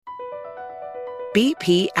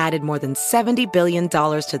BP added more than $70 billion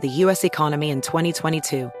to the U.S. economy in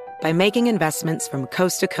 2022 by making investments from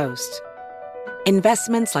coast to coast.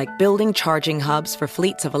 Investments like building charging hubs for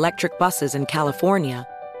fleets of electric buses in California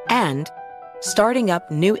and starting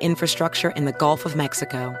up new infrastructure in the Gulf of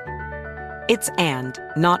Mexico. It's and,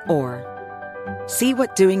 not or. See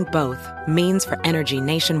what doing both means for energy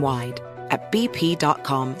nationwide at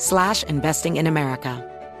bp.com/investing in America.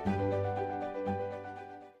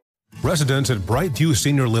 Residents at Brightview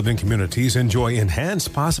Senior Living Communities enjoy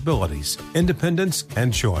enhanced possibilities, independence,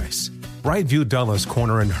 and choice. Brightview Dulles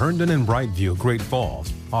Corner in Herndon and Brightview, Great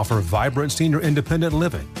Falls, offer vibrant senior independent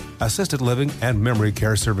living, assisted living, and memory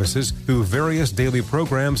care services through various daily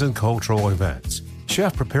programs and cultural events.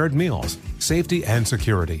 Chef-prepared meals, safety and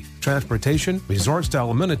security, transportation, resort-style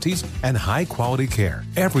amenities, and high-quality care.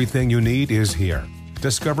 Everything you need is here.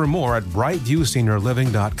 Discover more at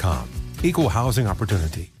brightviewseniorliving.com. Equal housing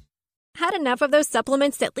opportunity. Had enough of those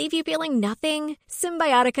supplements that leave you feeling nothing?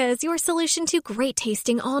 Symbiotica is your solution to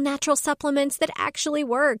great-tasting, all-natural supplements that actually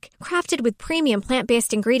work. Crafted with premium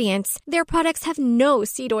plant-based ingredients, their products have no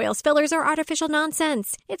seed oils, fillers, or artificial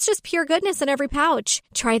nonsense. It's just pure goodness in every pouch.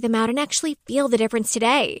 Try them out and actually feel the difference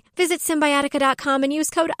today. Visit Symbiotica.com and use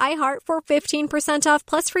code IHEART for 15% off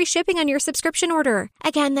plus free shipping on your subscription order.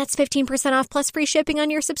 Again, that's 15% off plus free shipping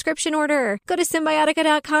on your subscription order. Go to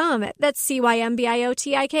Symbiotica.com. That's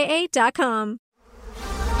CYMBIOTIKA.com.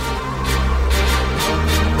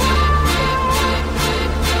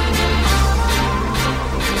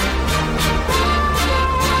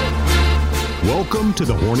 Welcome to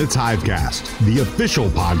the Hornets Hivecast, the official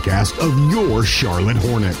podcast of your Charlotte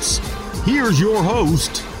Hornets. Here's your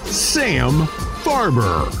host, Sam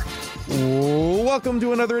Farber. Welcome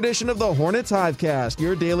to another edition of the Hornets Hivecast,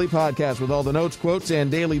 your daily podcast with all the notes, quotes,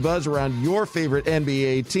 and daily buzz around your favorite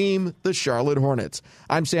NBA team, the Charlotte Hornets.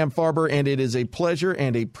 I'm Sam Farber, and it is a pleasure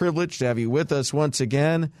and a privilege to have you with us once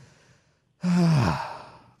again.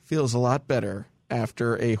 Feels a lot better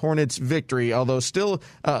after a Hornets victory, although still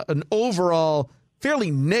an overall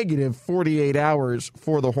fairly negative 48 hours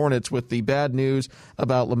for the Hornets with the bad news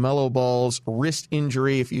about LaMelo Ball's wrist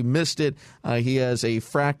injury. If you missed it, he has a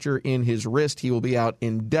fracture in his wrist. He will be out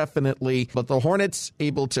indefinitely. But the Hornets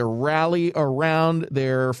able to rally around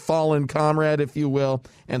their fallen comrade, if you will,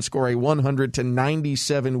 and score a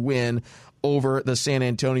 100-97 win over the San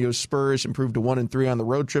Antonio Spurs, improved to 1-3 on the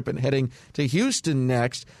road trip and heading to Houston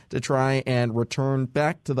next to try and return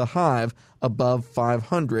back to the Hive above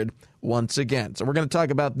 500 once again. So we're going to talk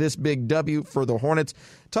about this big W for the Hornets,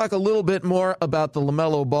 talk a little bit more about the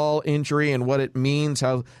LaMelo Ball injury and what it means,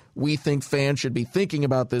 how we think fans should be thinking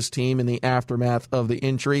about this team in the aftermath of the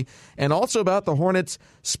injury, and also about the Hornets'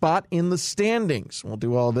 spot in the standings. We'll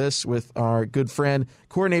do all this with our good friend,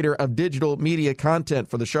 coordinator of digital media content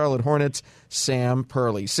for the Charlotte Hornets, Sam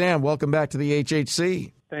Perley. Sam, welcome back to the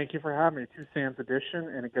HHC. Thank you for having me. Two Sam's edition,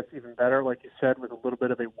 and it gets even better, like you said, with a little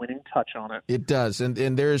bit of a winning touch on it. It does, and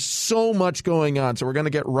there's so much going on, so we're going to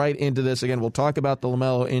get right into this. Again, we'll talk about the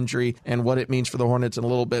LaMelo injury and what it means for the Hornets in a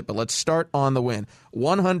little bit, but let's start on the win.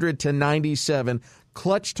 100-97.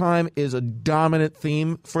 Clutch time is a dominant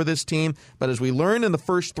theme for this team, but as we learned in the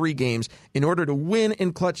first three games, in order to win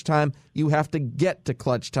in clutch time, you have to get to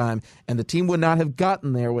clutch time, and the team would not have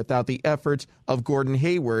gotten there without the efforts of Gordon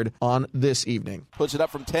Hayward on this evening. Puts it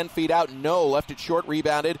up from 10 feet out. No, left it short,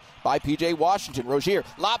 rebounded by P.J. Washington. Rozier,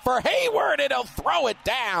 lob for Hayward, and he'll throw it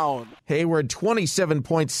down. Hayward, 27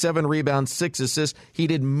 points, 7 rebounds, 6 assists. He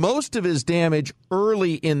did most of his damage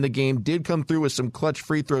early in the game, did come through with some clutch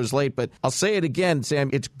free throws late, but I'll say it again,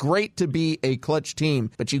 Sam, it's great to be a clutch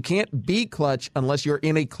team, but you can't be clutch unless you're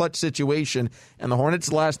in a clutch situation, and the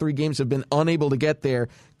Hornets' last three games have been unable to get there.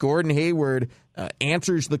 Gordon Hayward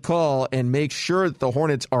answers the call and makes sure that the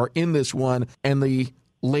Hornets are in this one and the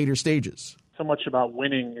later stages. So much about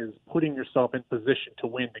winning is putting yourself in position to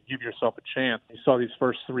win, to give yourself a chance. You saw these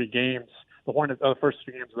first three games, the first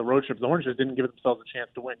three games of the road trip, the Hornets just didn't give themselves a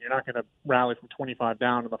chance to win. You're not going to rally from 25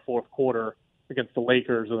 down in the fourth quarter against the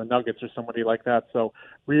Lakers or the Nuggets or somebody like that. So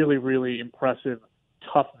really, really impressive,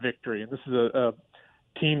 tough victory. And this is a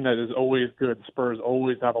team that is always good. The Spurs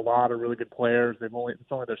always have a lot of really good players. It's only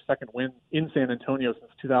their second win in San Antonio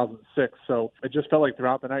since 2006. So it just felt like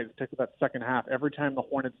throughout the night, particularly that second half, every time the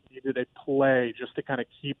Hornets needed a play just to kind of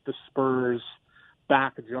keep the Spurs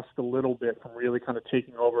back just a little bit from really kind of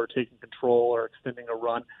taking over, taking control, or extending a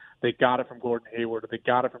run, they got it from Gordon Hayward, or they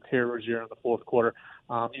got it from Terry Rozier in the fourth quarter.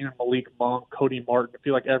 Even Malik Monk, Cody Martin, I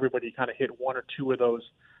feel like everybody kind of hit one or two of those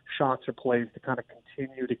shots or plays to kind of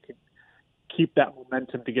continue to keep that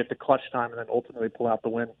momentum to get to clutch time and then ultimately pull out the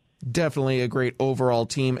win. Definitely a great overall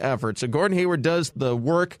team effort. So Gordon Hayward does the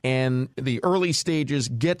work and the early stages,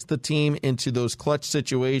 gets the team into those clutch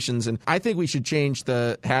situations. And I think we should change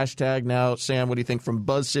the hashtag now. Sam, what do you think, from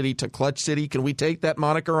Buzz City to Clutch City? Can we take that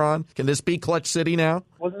moniker on? Can this be Clutch City now?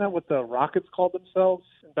 Wasn't that what the Rockets called themselves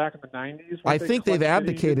back in the 90s? I think they've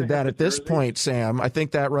abdicated that at this point, Sam. I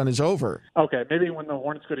think that run is over. Okay, maybe when the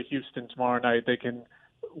Hornets go to Houston tomorrow night, they can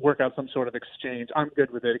work out some sort of exchange. I'm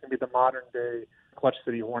good with it. It can be the modern day Clutch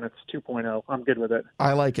City Hornets 2.0. I'm good with it.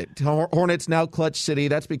 I like it. Hornets now Clutch City.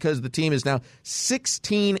 That's because the team is now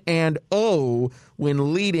 16-0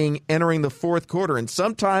 when leading entering the fourth quarter. And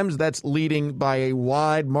sometimes that's leading by a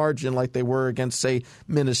wide margin like they were against, say,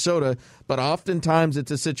 Minnesota. But oftentimes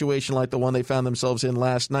it's a situation like the one they found themselves in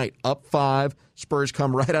last night. Up 5, Spurs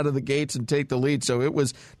come right out of the gates and take the lead. So it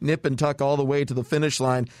was nip and tuck all the way to the finish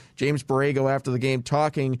line. James Borrego after the game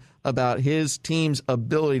talking about his team's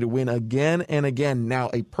ability to win again and again.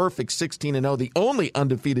 Now a perfect 16-0, the only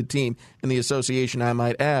undefeated team in the association, I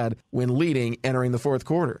might add, when leading entering the fourth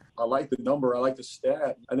quarter. I like the number. I like the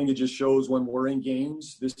stat. I think it just shows when we're in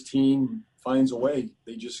games, this team finds a way.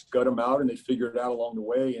 They just gut them out and they figure it out along the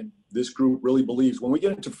way. And this group really believes when we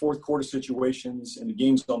get into fourth quarter situations and the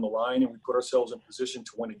game's on the line and we put ourselves in position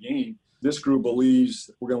to win a game, this group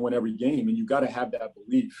believes we're going to win every game. And you've got to have that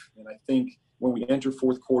belief. And I think when we enter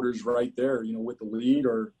fourth quarters right there, with the lead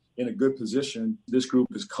or in a good position, this group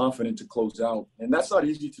is confident to close out. And that's not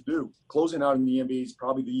easy to do. Closing out in the NBA is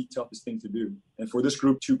probably the toughest thing to do. And for this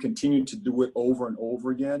group to continue to do it over and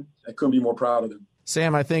over again, I couldn't be more proud of them.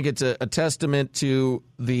 Sam, I think it's a testament to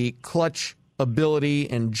the clutch ability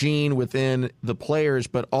and gene within the players,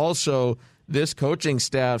 but also this coaching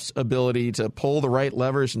staff's ability to pull the right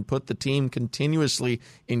levers and put the team continuously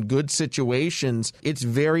in good situations. It's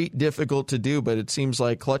very difficult to do, but it seems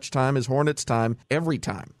like clutch time is Hornets time every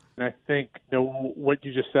time. And I think what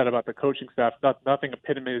you just said about the coaching staff, nothing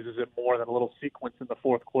epitomizes it more than a little sequence in the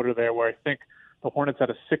fourth quarter there where I think the Hornets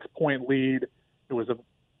had a 6-point lead. It was a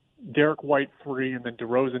Derek White 3, and then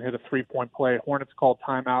DeRozan hit a 3-point play. Hornets called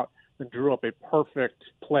timeout and drew up a perfect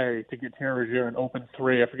play to get Terry Rozier an open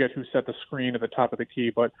 3. I forget who set the screen at the top of the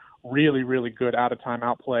key, but really, really good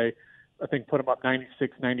out-of-timeout play. I think put them up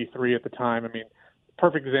 96-93 at the time. I mean,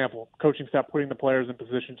 perfect example. Coaching staff putting the players in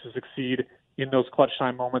position to succeed in those clutch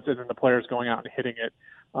time moments, and then the players going out and hitting it.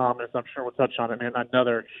 As I'm sure we'll touch on it, man,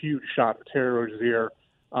 another huge shot for Terry Rozier.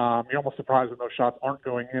 You're almost surprised when those shots aren't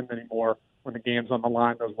going in anymore when the game's on the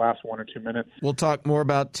line those last 1 or 2 minutes. We'll talk more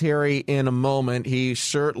about Terry in a moment. He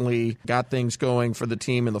certainly got things going for the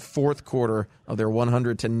team in the fourth quarter of their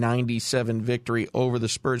 100-97 victory over the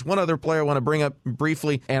Spurs. One other player I want to bring up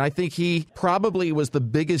briefly, and I think he probably was the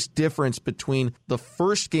biggest difference between the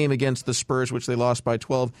first game against the Spurs, which they lost by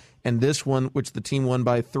 12, and this one, which the team won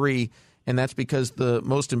by 3. And that's because the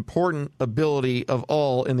most important ability of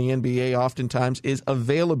all in the NBA oftentimes is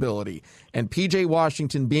availability. And P.J.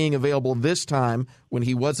 Washington being available this time when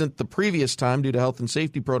he wasn't the previous time due to health and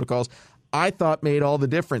safety protocols, I thought made all the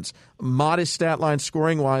difference. Modest stat line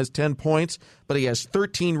scoring-wise, 10 points, but he has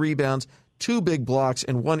 13 rebounds, 2 big blocks,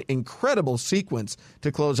 and one incredible sequence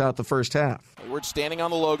to close out the first half. Hayward standing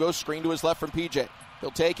on the logo, screen to his left from P.J.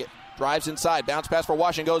 He'll take it, drives inside, bounce pass for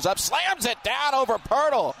Washington, goes up, slams it down over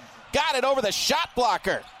Pirtle. Got it over the shot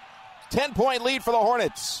blocker. 10-point lead for the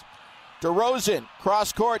Hornets. DeRozan,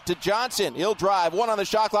 cross court to Johnson. He'll drive, 1 on the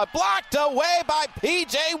shot clock. Blocked away by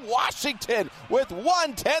P.J. Washington with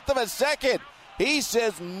 1/10 of a second. He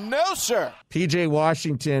says, no, sir. P.J.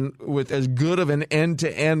 Washington with as good of an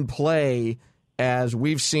end-to-end play as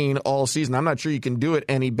we've seen all season. I'm not sure you can do it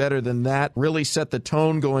any better than that. Really set the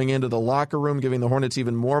tone going into the locker room, giving the Hornets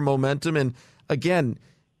even more momentum. And again,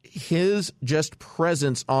 his just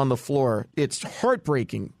presence on the floor, it's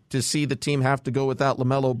heartbreaking to see the team have to go without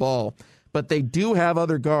LaMelo Ball, but they do have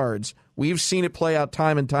other guards. We've seen it play out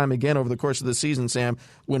time and time again over the course of the season, Sam.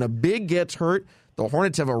 When a big gets hurt, the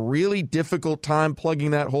Hornets have a really difficult time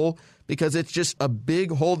plugging that hole because it's just a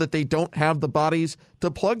big hole that they don't have the bodies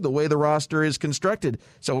to plug the way the roster is constructed.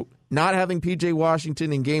 So not having P.J.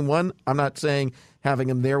 Washington in Game 1, I'm not saying having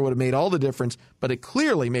him there would have made all the difference, but it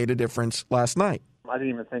clearly made a difference last night. I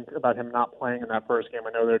didn't even think about him not playing in that first game.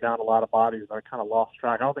 I know they're down a lot of bodies, but I kind of lost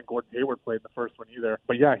track. I don't think Gordon Hayward played in the first one either.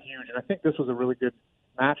 But, yeah, huge. And I think this was a really good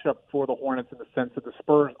matchup for the Hornets in the sense that the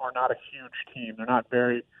Spurs are not a huge team. They're not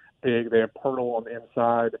very big. They have Pirtle on the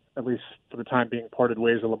inside, at least for the time being, parted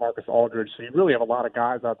ways with LaMarcus Aldridge. So you really have a lot of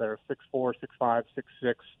guys out there, 6'4", 6'5",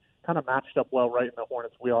 6'6", kind of matched up well right in the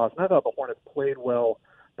Hornets' wheelhouse. And I thought the Hornets played well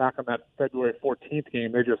back on that February 14th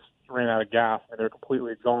game. They just ran out of gas, and they're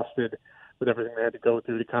completely exhausted. with everything they had to go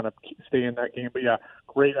through to kind of stay in that game. But yeah,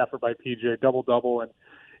 great effort by PJ, double-double. And,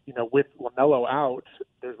 with LaMelo out,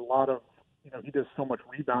 there's a lot of, he does so much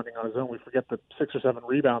rebounding on his own. We forget the 6 or 7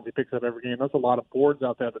 rebounds he picks up every game. There's a lot of boards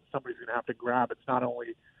out there that somebody's going to have to grab. It's not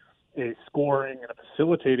only a scoring and a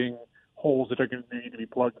facilitating holes that are going to need to be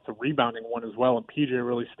plugged, it's a rebounding one as well. And PJ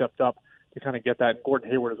really stepped up to kind of get that. And Gordon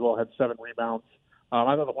Hayward as well had 7 rebounds.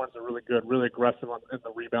 I thought the Hornets are really good, really aggressive in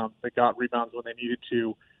the rebounds. They got rebounds when they needed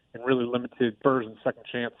to and really limited Spurs and second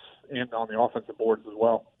chance and on the offensive boards as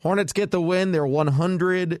well. Hornets get the win. Their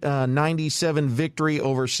 197 victory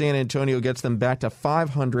over San Antonio gets them back to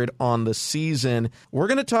 500 on the season. We're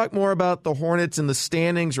going to talk more about the Hornets and the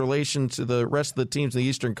standings relation to the rest of the teams in the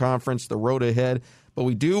Eastern Conference, the road ahead. But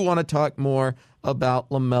we do want to talk more about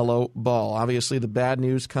LaMelo Ball. Obviously, the bad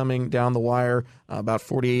news coming down the wire about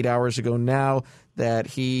 48 hours ago now that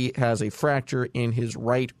he has a fracture in his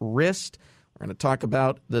right wrist. We're going to talk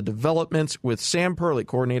about the developments with Sam Perley,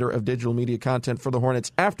 coordinator of digital media content for the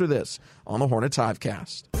Hornets, after this on the Hornets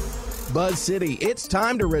Hivecast. Buzz City, it's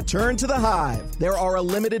time to return to the Hive. There are a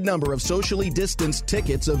limited number of socially distanced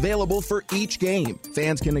tickets available for each game.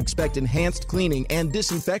 Fans can expect enhanced cleaning and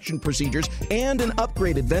disinfection procedures and an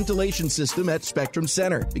upgraded ventilation system at Spectrum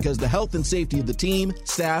Center because the health and safety of the team,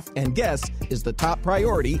 staff, and guests is the top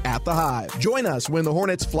priority at the Hive. Join us when the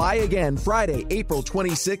Hornets fly again Friday, April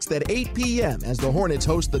 26th at 8 p.m. as the Hornets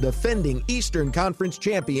host the defending Eastern Conference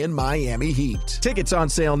champion Miami Heat. Tickets on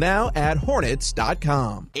sale now at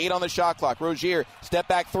Hornets.com. 8 on the shot clock. Rozier, step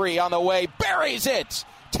back 3 on the way, buries it.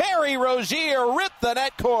 Terry Rozier ripped the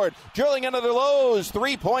net cord, drilling into the Lowe's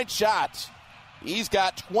 3-point shot. He's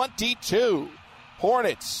got 22.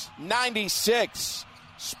 Hornets 96,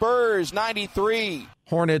 Spurs 93.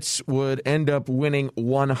 Hornets would end up winning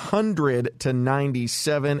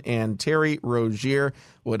 100-97, and Terry Rozier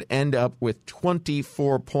would end up with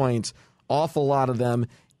 24 points. Awful lot of them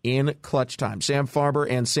in clutch time. Sam Farber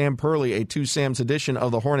and Sam Perley, a Two Sams edition of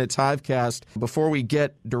the Hornets Hivecast. Before we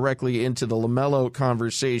get directly into the LaMelo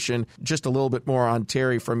conversation, just a little bit more on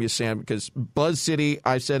Terry from you, Sam, because Buzz City,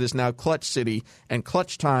 I said, is now Clutch City, and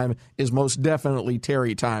clutch time is most definitely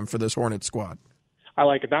Terry time for this Hornets squad. I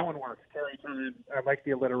like it. That one works. Terry time. I like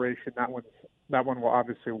the alliteration. That one will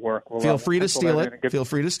obviously work. Feel free to steal it. Feel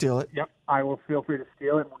free to steal it. Yep, I will feel free to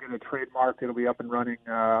steal it. We'll get it trademarked. It'll be up and running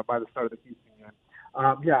by the start of the Houston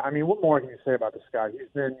game. What more can you say about this guy? He's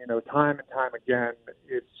been, time and time again.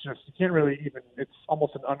 It's just, you can't really even, it's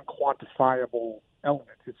almost an unquantifiable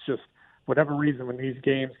element. It's just, whatever reason, when these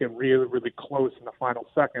games get really, really close in the final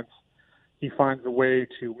seconds, he finds a way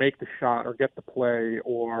to make the shot or get the play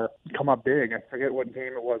or come up big. I forget what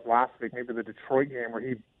game it was last week, maybe the Detroit game where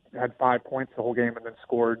he had 5 points the whole game and then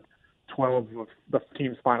scored 12 of the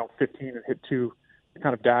team's final 15 and hit 2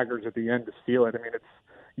 kind of daggers at the end to steal it. I mean,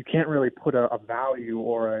 you can't really put a value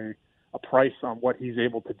or a price on what he's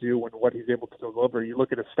able to do and what he's able to deliver. You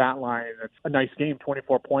look at his stat line, it's a nice game,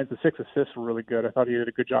 24 points. The 6 assists were really good. I thought he did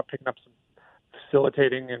a good job picking up some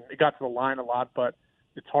facilitating, and he got to the line a lot, but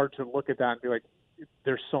it's hard to look at that and be like,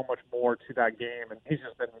 there's so much more to that game. And he's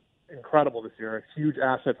just been incredible this year, a huge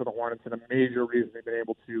asset for the Hornets and a major reason they've been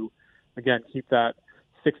able to, again, keep that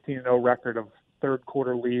 16-0 record of third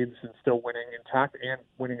quarter leads and still winning intact and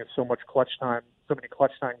winning in so many clutch time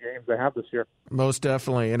games they have this year. Most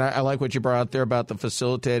definitely. And I like what you brought out there about the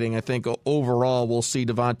facilitating. I think overall we'll see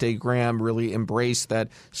Devontae Graham really embrace that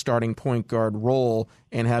starting point guard role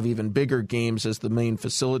and have even bigger games as the main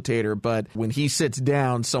facilitator. But when he sits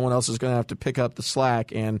down, someone else is going to have to pick up the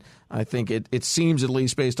slack. And I think it seems, at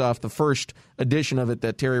least based off the first edition of it,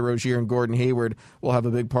 that Terry Rozier and Gordon Hayward will have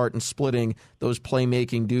a big part in splitting those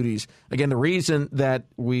playmaking duties. Again, the reason that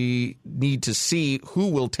we need to see who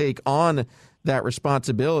will take on that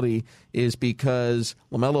responsibility is because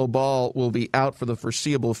LaMelo Ball will be out for the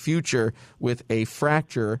foreseeable future with a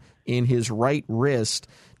fracture in his right wrist.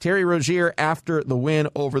 Terry Rozier, after the win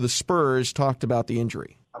over the Spurs, talked about the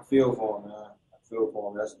injury. I feel for him, man. I feel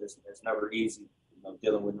for him. It's never easy,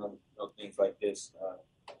 dealing with things like this.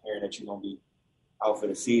 Hearing that you're gonna be out for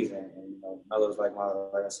the season, and Melo's like my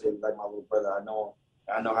little brother. I know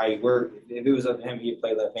how he works. If it was up to him, he'd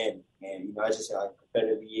play left-handed, and that's just how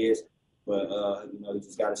competitive he is. But, you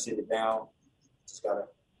just got to sit it down. Just got to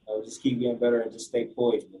just keep getting better and just stay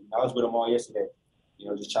poised. I was with him all yesterday,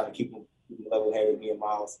 just trying to keep him level-headed, me and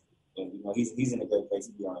Miles. And, he's in a great place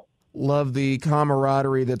to be on. Love the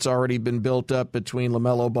camaraderie that's already been built up between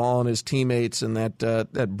LaMelo Ball and his teammates, and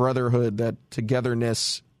that brotherhood, that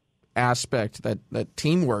togetherness aspect, that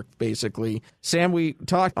teamwork, basically. Sam, we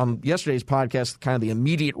talked on yesterday's podcast, kind of the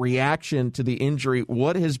immediate reaction to the injury.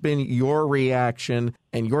 What has been your reaction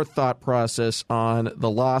and your thought process on the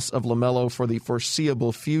loss of LaMelo for the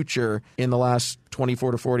foreseeable future in the last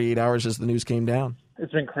 24 to 48 hours as the news came down?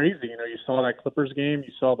 It's been crazy. You saw that Clippers game,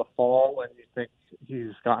 you saw the fall, and you think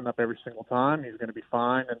he's gotten up every single time, he's going to be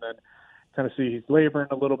fine, and then kind of see he's laboring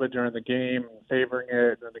a little bit during the game, favoring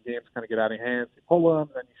it, and then the games kind of get out of hand. You pull him,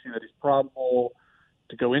 then you see that he's probable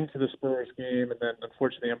to go into the Spurs game, and then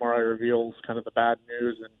unfortunately MRI reveals kind of the bad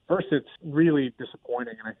news. And first, it's really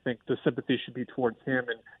disappointing, and I think the sympathy should be towards him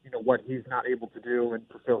and what he's not able to do and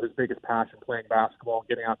fulfill his biggest passion, playing basketball,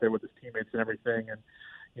 getting out there with his teammates and everything. And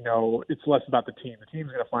it's less about the team. The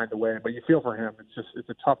team's going to find a way, but you feel for him. It's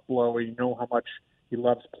a tough blow. You know how much he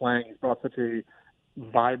loves playing. He's brought such a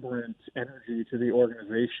vibrant energy to the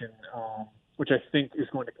organization, which I think is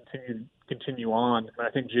going to continue on. And I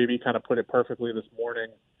think JB kind of put it perfectly this morning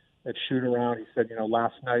at shoot around. He said,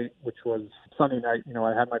 last night, which was Sunday night,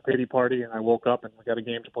 I had my pity party and I woke up and we got a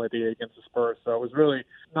game to play against the Spurs. So it was really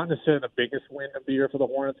not necessarily the biggest win of the year for the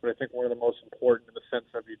Hornets, but I think one of the most important in the sense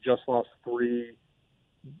of you just lost 3,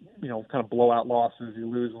 kind of blowout losses. You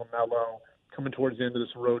lose LaMelo coming towards the end of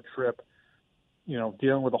this road trip,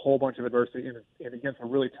 dealing with a whole bunch of adversity and against a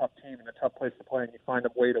really tough team and a tough place to play, and you find a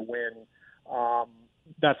way to win.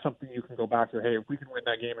 That's something you can go back to. Hey, if we can win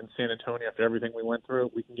that game in San Antonio after everything we went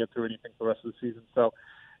through, we can get through anything for the rest of the season. So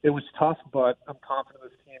it was tough, but I'm confident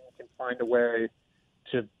this team can find a way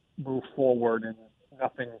to move forward, and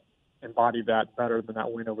nothing embodied that better than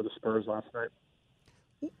that win over the Spurs last night.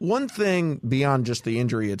 One thing beyond just the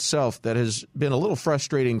injury itself that has been a little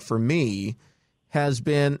frustrating for me has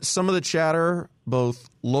been some of the chatter, both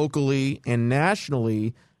locally and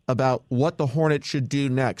nationally, about what the Hornets should do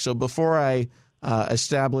next. So before I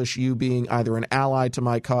establish you being either an ally to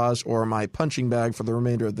my cause or my punching bag for the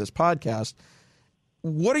remainder of this podcast,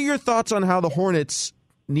 what are your thoughts on how the Hornets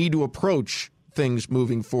need to approach things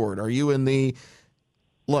moving forward? Are you in the,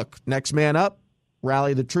 look, next man up,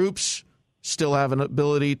 rally the troops, still have an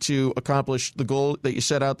ability to accomplish the goal that you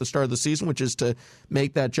set out at the start of the season, which is to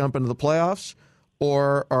make that jump into the playoffs?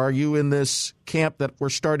 Or are you in this camp that we're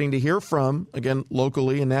starting to hear from, again,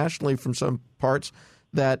 locally and nationally from some parts,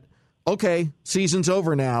 that, okay, season's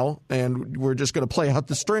over now and we're just going to play out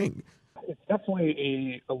the string? It's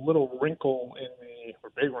definitely a little wrinkle in the,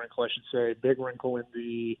 or big wrinkle, I should say, big wrinkle in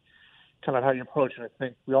the kind of how you approach it. I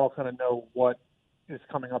think we all kind of know what is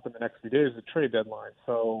coming up in the next few days, the trade deadline.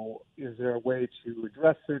 So is there a way to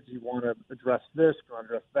address it? Do you want to address this? Do you want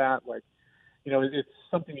to address that? It's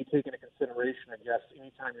something you take into consideration, I guess,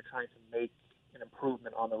 anytime you're trying to make an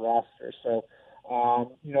improvement on the roster. So,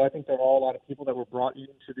 I think there are a lot of people that were brought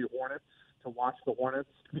into the Hornets to watch the Hornets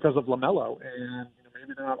because of LaMelo. And,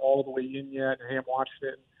 maybe they're not all the way in yet and haven't watched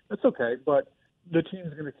it. That's okay, but the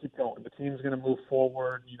team's going to keep going. The team's going to move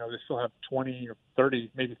forward. They still have 20 or 30,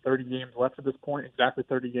 maybe 30 games left at this point, exactly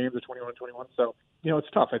 30 games of 21-21. So, it's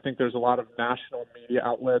tough. I think there's a lot of national media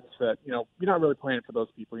outlets that, you're not really playing for those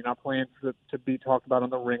people. You're not playing to be talked about on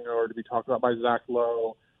The Ringer or to be talked about by Zach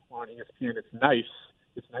Lowe on ESPN. It's nice.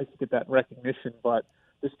 It's nice to get that recognition, but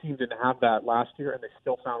this team didn't have that last year, and they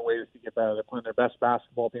still found ways to get better. They're playing their best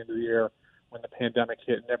basketball at the end of the year. When the pandemic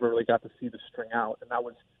hit, never really got to see the string out, and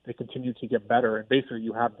they continued to get better. And basically,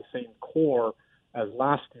 you have the same core as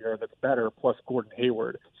last year that's better, plus Gordon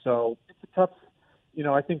Hayward. So it's a tough.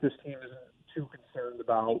 I think this team isn't too concerned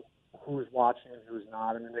about who is watching and who is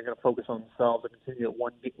not. I mean, they're going to focus on themselves and continue at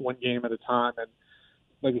one game at a time. And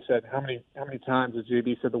like you said, how many times has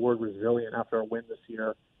JB said the word resilient after a win this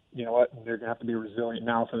year? You know what? They're going to have to be resilient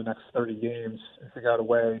now for the next 30 games and figure out a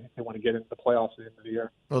way if they want to get into the playoffs at the end of the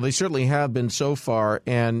year. Well, they certainly have been so far.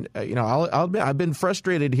 And, I'll admit, I've been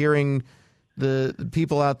frustrated hearing the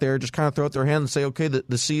people out there just kind of throw out their hands and say, okay,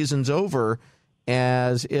 the season's over,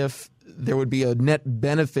 as if there would be a net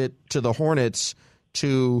benefit to the Hornets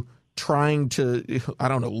to trying to,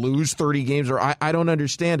 lose 30 games, or I don't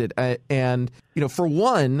understand it. And for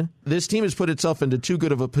one, this team has put itself into too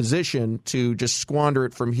good of a position to just squander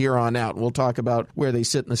it from here on out. And we'll talk about where they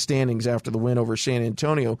sit in the standings after the win over San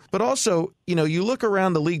Antonio. But also, you look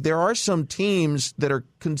around the league, there are some teams that are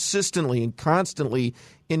consistently and constantly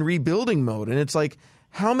in rebuilding mode. And it's like,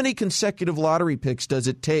 how many consecutive lottery picks does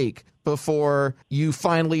it take before you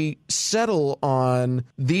finally settle on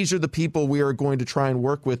these are the people we are going to try and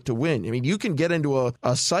work with to win? I mean, you can get into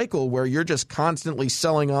a cycle where you're just constantly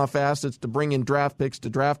selling off assets to bring in draft picks, to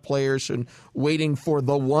draft players, and waiting for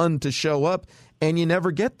the one to show up. and you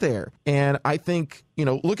never get there. And I think,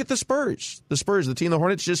 look at the Spurs. The team the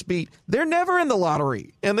Hornets just beat, they're never in the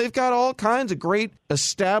lottery. And they've got all kinds of great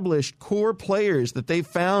established core players that they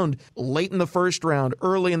found late in the first round,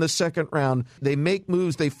 early in the second round. They make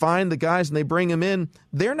moves, they find the guys, and they bring them in.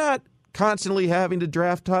 They're not constantly having to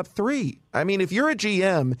draft top 3. I mean, if you're a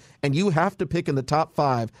GM and you have to pick in the top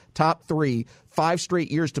 5, top 3, 5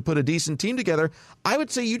 straight years to put a decent team together, I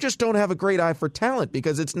would say you just don't have a great eye for talent,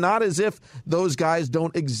 because it's not as if those guys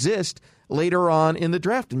don't exist later on in the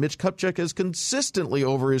draft. And Mitch Kupchak has consistently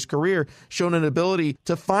over his career shown an ability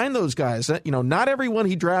to find those guys. Not everyone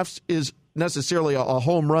he drafts is necessarily a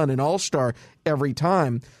home run, an all-star every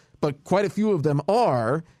time, but quite a few of them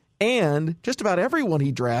are. And just about everyone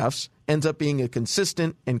he drafts ends up being a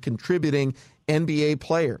consistent and contributing NBA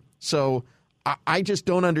player. So I just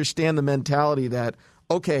don't understand the mentality that,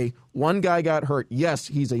 okay, one guy got hurt. Yes,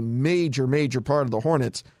 he's a major, major part of the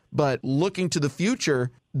Hornets. But looking to the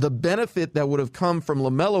future, the benefit that would have come from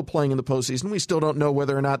LaMelo playing in the postseason, we still don't know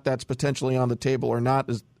whether or not that's potentially on the table or not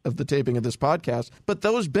as of the taping of this podcast. But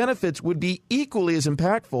those benefits would be equally as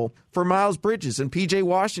impactful for Miles Bridges and P.J.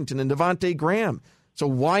 Washington and Devontae Graham. So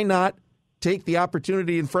why not take the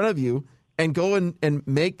opportunity in front of you and go and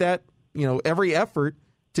make that, every effort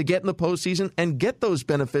to get in the postseason and get those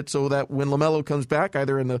benefits, so that when LaMelo comes back,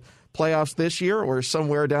 either in the playoffs this year or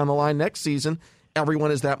somewhere down the line next season,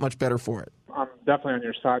 everyone is that much better for it. I'm definitely on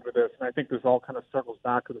your side with this, and I think this all kind of circles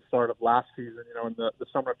back to the start of last season. In the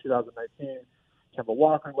summer of 2019, Kemba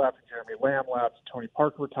Walker left, Jeremy Lamb left, Tony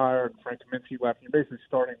Parker retired, and Frank Kaminsky left. You're basically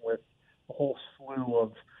starting with a whole slew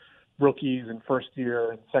of rookies and first year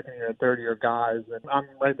and second year and third year guys. And I'm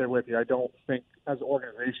right there with you. I don't think as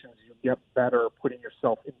organizations you get better putting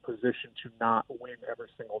yourself in position to not win every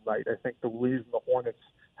single night. I think the reason the Hornets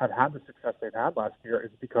have had the success they've had last year is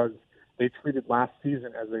because they treated last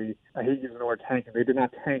season as I hate using the word tanking. They did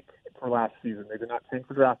not tank for last season. They did not tank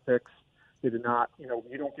for draft picks. They did not, you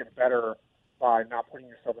don't get better by not putting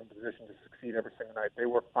yourself in position to succeed every single night. They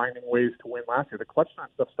were finding ways to win last year. The clutch time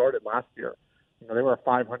stuff started last year. They were a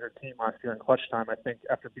 500 team last year in clutch time, I think,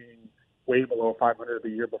 after being way below 500 the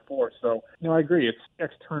year before. So, I agree. It's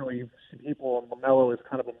externally, you see people, and LaMelo has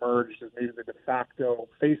kind of emerged as maybe the de facto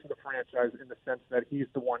face of the franchise in the sense that he's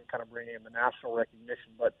the one kind of bringing in the national recognition.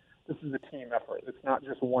 But this is a team effort. It's not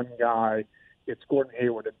just one guy. It's Gordon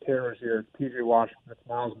Hayward, it's Terry Rozier, it's P.J. Washington, it's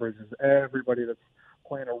Miles Bridges, everybody that's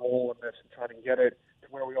playing a role in this and trying to get it to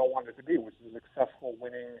where we all want it to be, which is a successful,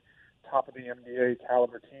 winning, top of the NBA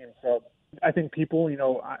caliber team. So I think people,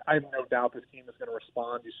 I have no doubt this team is going to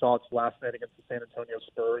respond. You saw it last night against the San Antonio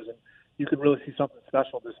Spurs, and you could really see something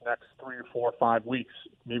special this next 3 or 4 or 5 weeks.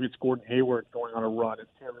 Maybe it's Gordon Hayward going on a run. It's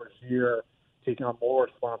Terry Rozier taking on more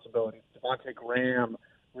responsibilities. Devontae Graham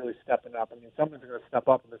really stepping up. I mean, someone's going to step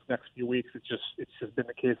up in this next few weeks. It's just been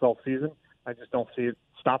the case all season. I just don't see it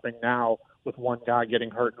stopping now with one guy getting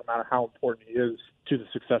hurt, no matter how important he is to the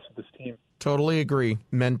success of this team. Totally agree.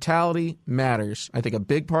 Mentality matters. I think a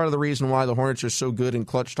big part of the reason why the Hornets are so good in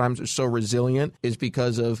clutch times, are so resilient, is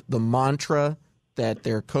because of the mantra that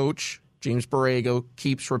their coach, James Borrego,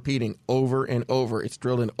 keeps repeating over and over. It's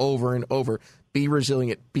drilled in over and over. Be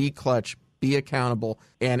resilient, be clutch, be accountable,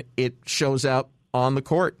 and it shows up on the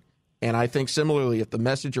court. And I think similarly, if the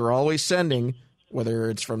message you're always sending, whether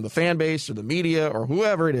it's from the fan base or the media or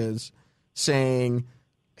whoever it is, saying,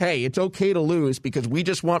 hey, it's okay to lose because we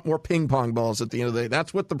just want more ping pong balls at the end of the day.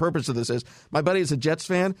 That's what the purpose of this is. My buddy is a Jets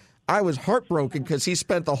fan. I was heartbroken because he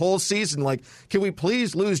spent the whole season like, can we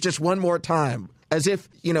please lose just one more time? As if,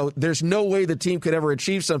 there's no way the team could ever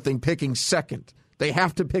achieve something picking second. They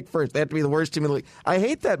have to pick first. They have to be the worst team in the league. I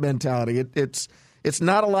hate that mentality. It's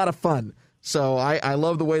not a lot of fun. So I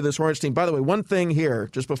love the way this Hornets team. By the way, one thing here,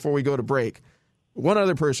 just before we go to break, one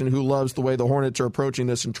other person who loves the way the Hornets are approaching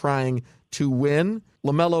this and trying to win,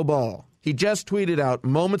 LaMelo Ball. He just tweeted out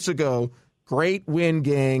moments ago, great win,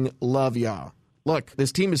 gang, love y'all. Look,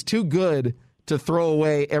 this team is too good to throw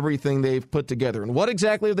away everything they've put together. And what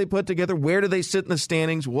exactly have they put together? Where do they sit in the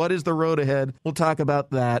standings? What is the road ahead? We'll talk about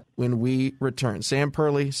that when we return. Sam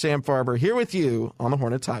Purley, Sam Farber, here with you on the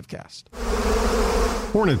Hornets Hivecast.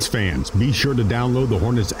 Hornets fans, be sure to download the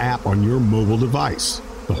Hornets app on your mobile device.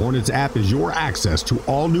 The Hornets app is your access to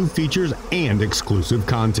all new features and exclusive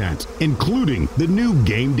content, including the new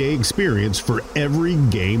game day experience for every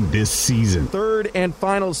game this season. Third and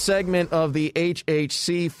final segment of the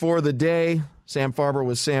HHC for the day. Sam Farber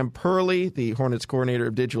with Sam Purley, the Hornets coordinator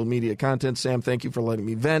of digital media content. Sam, thank you for letting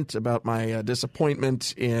me vent about my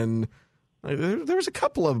disappointment in... There was a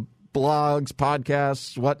couple of blogs,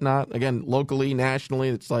 podcasts, whatnot, again, locally, nationally.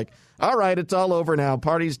 It's like, all right, it's all over now.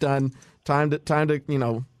 Party's done. Time to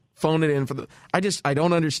phone it in for the. I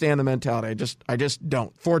don't understand the mentality. I just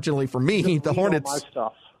don't. Fortunately for me, the Hornets. All my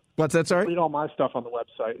stuff. What's that? Sorry. Read all my stuff on the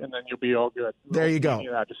website, and then you'll be all good. There you go.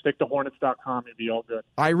 Just stick to Hornets.com. You'll be all good.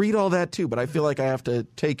 I read all that too, but I feel like I have to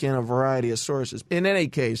take in a variety of sources. In any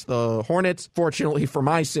case, the Hornets, fortunately for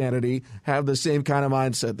my sanity, have the same kind of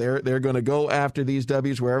mindset. They're going to go after these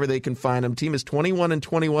W's wherever they can find them. Team is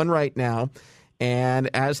 21-21 right now, and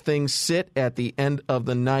as things sit at the end of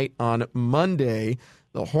the night on Monday,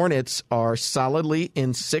 the Hornets are solidly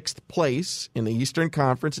in 6th place in the Eastern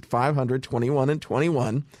Conference at 500,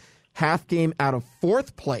 21-21. Half game out of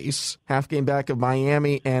 4th place, half game back of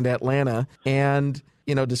Miami and Atlanta. And,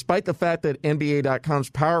 despite the fact that NBA.com's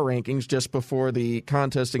power rankings just before the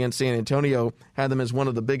contest against San Antonio had them as one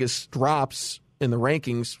of the biggest drops in the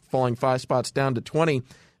rankings, falling 5 spots down to 20,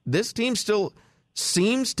 this team still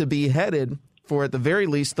seems to be headed for, at the very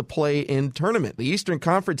least, the play-in tournament. The Eastern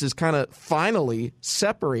Conference is kind of finally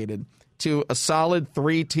separated to a solid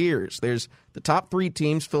 3 tiers. There's the top 3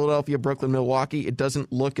 teams, Philadelphia, Brooklyn, Milwaukee. It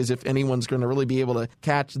doesn't look as if anyone's going to really be able to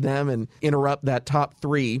catch them and interrupt that top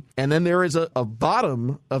 3. And then there is a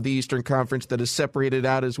bottom of the Eastern Conference that is separated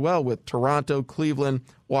out as well, with Toronto, Cleveland,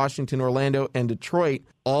 Washington, Orlando, and Detroit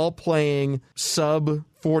all playing sub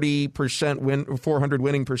 40% 400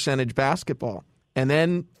 winning percentage basketball. And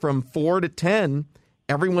then from 4 to 10,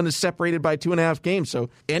 everyone is separated by 2.5 games. So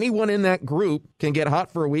anyone in that group can get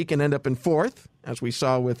hot for a week and end up in 4th, as we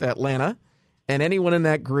saw with Atlanta. And anyone in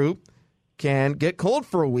that group can get cold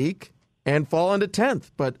for a week and fall into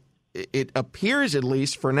 10th. But it appears, at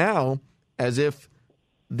least for now, as if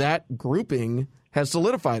that grouping has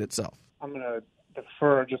solidified itself. I'm going to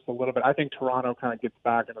defer just a little bit. I think Toronto kind of gets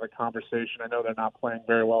back into the conversation. I know they're not playing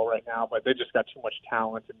very well right now, but they just got too much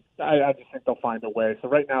talent, and I just think they'll find a way. So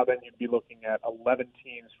right now, then you'd be looking at 11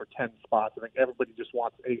 teams for 10 spots. I think everybody just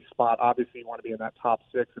wants a spot. Obviously, you want to be in that top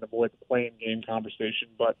 6 and avoid the play-in game conversation,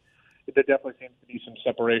 but there definitely seems to be some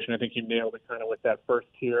separation. I think you nailed it kind of with that first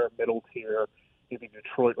tier, middle tier. Maybe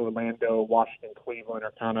Detroit, Orlando, Washington, Cleveland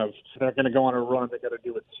are kind of, they're going to go on a run. They got to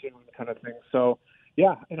do it soon kind of thing. So,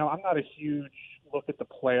 yeah, I'm not a huge look at the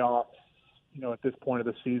playoffs, at this point of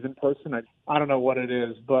the season person. I don't know what it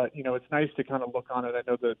is, but, it's nice to kind of look on it. I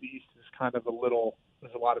know the East is kind of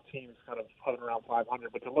there's a lot of teams kind of hovering around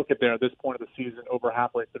 500, but to look at there at this point of the season, over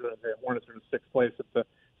halfway through, the Hornets are in 6th place. At the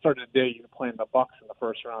start of the day, you're playing the Bucks in the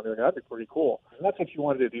first round. You're like, that'd be pretty cool. And that's what you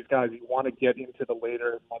want to do. These guys, you want to get into the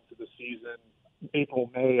later months of the season. April,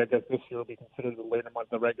 May, I guess this year will be considered the later month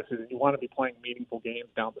of the regular season. You want to be playing meaningful games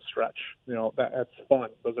down the stretch. That's fun.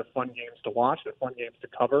 Those are fun games to watch. They're fun games to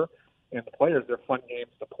cover. And the players, they're fun games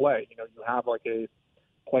to play. You have like a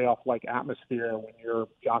playoff-like atmosphere when you're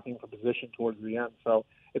jockeying for position towards the end. So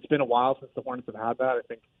it's been a while since the Hornets have had that. I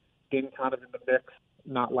think been kind of in the mix,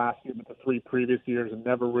 not last year, but the 3 previous years, and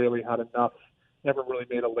never really had enough, never really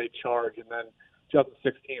made a late charge. And then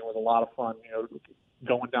 2016 was a lot of fun,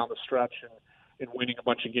 going down the stretch and winning a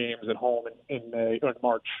bunch of games at home in May or in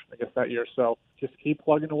March, I guess, that year. So just keep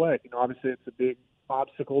plugging away. Obviously it's a big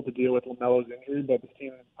obstacle to deal with LaMelo's injury, but this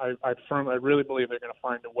team, I really believe they're going to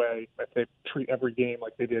find a way if they treat every game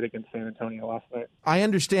like they did against San Antonio last night. I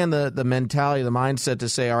understand the mentality, the mindset to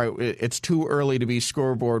say, all right, it's too early to be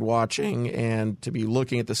scoreboard watching and to be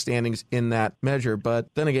looking at the standings in that measure. But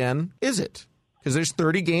then again, is it? Because there's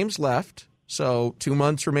 30 games left. So 2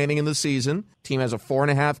 months remaining in the season. Team has a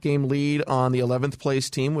 4.5 game lead on the 11th place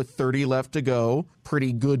team with 30 left to go.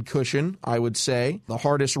 Pretty good cushion, I would say. The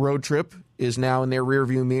hardest road trip is now in their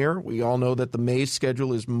rearview mirror. We all know that the May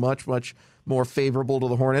schedule is much, much more favorable to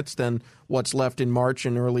the Hornets than what's left in March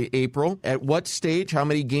and early April. At what stage, how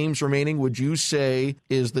many games remaining would you say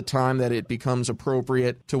is the time that it becomes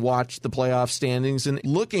appropriate to watch the playoff standings and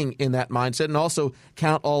looking in that mindset, and also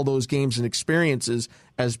count all those games and experiences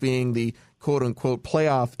as being the quote-unquote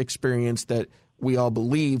playoff experience that we all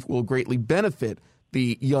believe will greatly benefit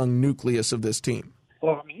the young nucleus of this team?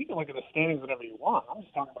 Well, you can look at the standings whenever you want. I'm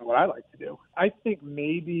just talking about what I like to do. I think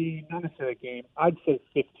maybe, not necessarily a game, I'd say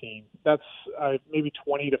 15. That's maybe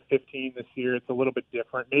 20 to 15 this year. It's a little bit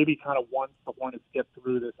different. Maybe kind of once the Hornets get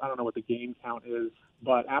through this, I don't know what the game count is,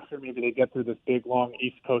 but after maybe they get through this big, long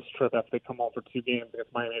East Coast trip, after they come home for 2 games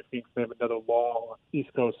against Miami and Phoenix, they have another long East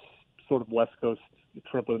Coast, sort of West Coast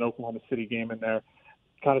trip with an Oklahoma City game in there,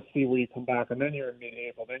 kind of see where you come back. And then you're in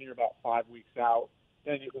mid-April. Then you're about 5 weeks out.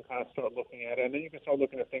 Then you can kind of start looking at it. And then you can start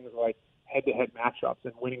looking at things like head-to-head matchups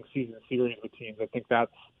and winning season series with teams. I think that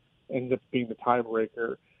ends up being the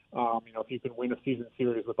tiebreaker. If you can win a season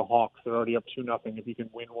series with the Hawks, they're already up 2-0. If you can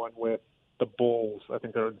win one with the Bulls, I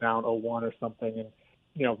think they're down 0-1 or something.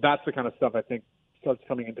 And, that's the kind of stuff I think starts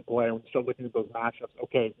coming into play. When you start looking at those matchups,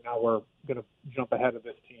 okay, now we're going to jump ahead of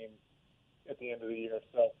this team the end of the year.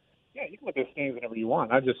 So, yeah, you can look at the standings whenever you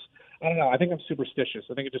want. I don't know. I think I'm superstitious.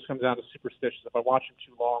 I think it just comes down to superstitious. If I watch them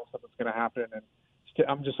too long, something's going to happen. And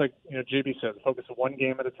I'm just like, JB says, focus on one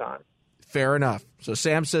game at a time. Fair enough. So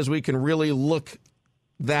Sam says we can really look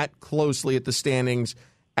that closely at the standings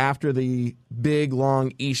after the big,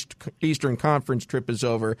 long Eastern Conference trip is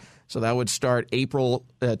over. So that would start April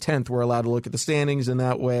 10th. We're allowed to look at the standings in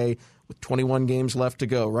that way with 21 games left to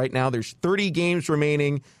go. Right now there's 30 games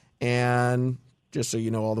remaining, and just so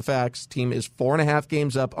you know all the facts, team is 4.5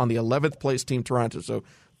 games up on the 11th place team, Toronto. So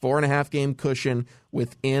 4.5 game cushion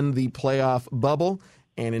within the playoff bubble.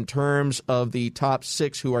 And in terms of the top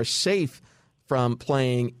 6 who are safe from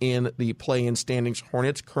playing in the play-in standings,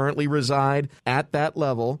 Hornets currently reside at that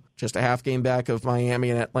level, just a half game back of Miami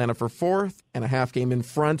and Atlanta for 4th, and a half game in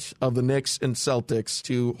front of the Knicks and Celtics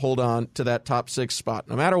to hold on to that top 6 spot.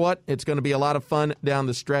 No matter what, it's going to be a lot of fun down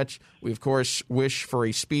the stretch. We, of course, wish for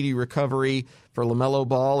a speedy recovery for LaMelo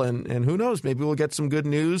Ball, and who knows, maybe we'll get some good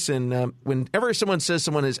news. And whenever someone says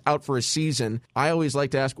someone is out for a season, I always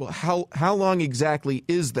like to ask, well, how long exactly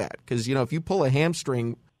is that? Because, if you pull a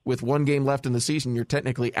hamstring with 1 game left in the season, you're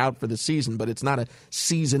technically out for the season, but it's not a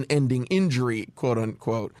season-ending injury,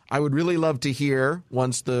 quote-unquote. I would really love to hear,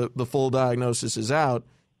 once the full diagnosis is out,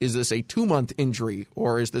 is this a 2-month injury,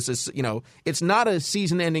 or is this it's not a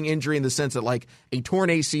season-ending injury in the sense that, like, a torn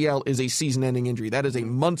ACL is a season-ending injury. That is a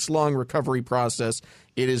months-long recovery process.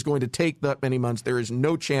 It is going to take that many months. There is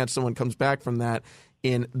no chance someone comes back from that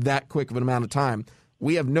in that quick of an amount of time.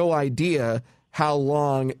 We have no idea how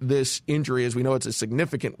long this injury is. We know it's a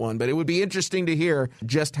significant one, but it would be interesting to hear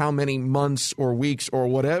just how many months or weeks or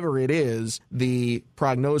whatever it is the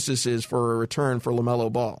prognosis is for a return for LaMelo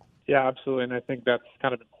Ball. Yeah, absolutely, and I think that's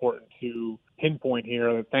kind of important to pinpoint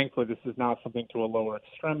here. That thankfully, this is not something to a lower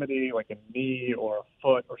extremity, like a knee or a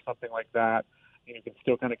foot or something like that. You can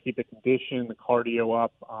still kind of keep the condition, the cardio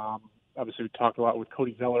up. Obviously, we talked a lot with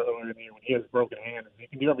Cody Zeller earlier in the year when he has broken hands. He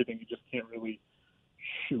can do everything, he just can't really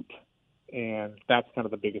shoot. And that's kind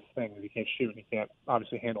of the biggest thing, is you can't shoot and you can't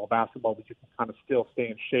obviously handle a basketball, but you can kind of still stay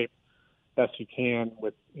in shape best you can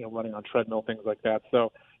with, running on treadmill, things like that.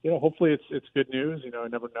 So, hopefully it's good news. I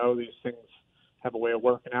never know. These things have a way of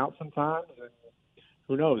working out sometimes. And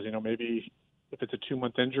who knows, maybe if it's a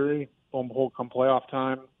 2-month injury, lo and behold, come playoff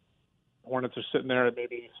time, Hornets are sitting there at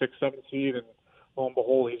maybe 6, 7 seed, and lo and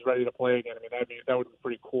behold, he's ready to play again. I mean, that would be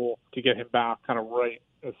pretty cool to get him back kind of right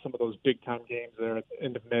as some of those big time games there at the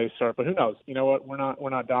end of May start. But who knows? You know what? We're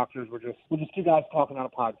not doctors. We're just 2 guys talking on a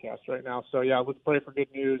podcast right now. So yeah, let's pray for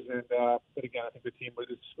good news. And but again, I think the team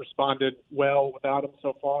has responded well without him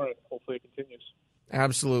so far, and hopefully it continues.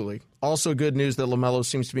 Absolutely. Also good news that LaMelo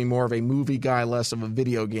seems to be more of a movie guy, less of a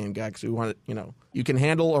video game guy, because we want to, you can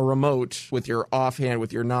handle a remote with your offhand,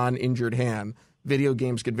 with your non-injured hand. Video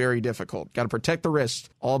games get very difficult. Got to protect the wrist.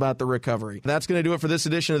 All about the recovery. That's going to do it for this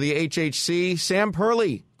edition of the HHC. Sam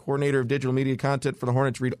Perley, coordinator of digital media content for the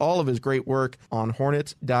Hornets. Read all of his great work on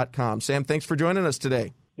Hornets.com. Sam, thanks for joining us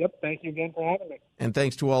today. Yep, thank you again for having me. And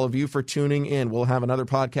thanks to all of you for tuning in. We'll have another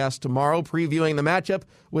podcast tomorrow previewing the matchup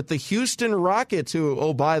with the Houston Rockets, who,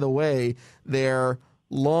 oh, by the way, their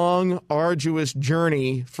long, arduous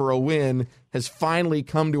journey for a win has finally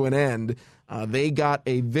come to an end. They got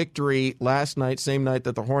a victory last night, same night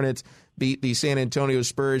that the Hornets beat the San Antonio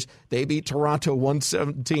Spurs. They beat Toronto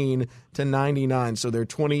 117-99. So their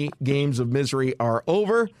 20 games of misery are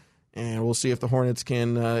over, and we'll see if the Hornets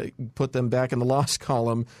can put them back in the loss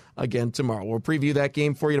column again tomorrow. We'll preview that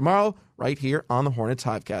game for you tomorrow right here on the Hornets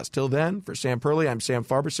Hivecast. Till then, for Sam Perley, I'm Sam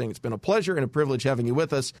Farber saying it's been a pleasure and a privilege having you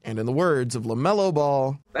with us. And in the words of LaMelo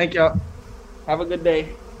Ball, thank y'all. Have a good day.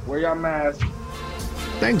 Wear your mask.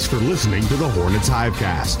 Thanks for listening to the Hornets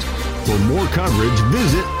Hivecast. For more coverage,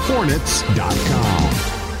 visit Hornets.com.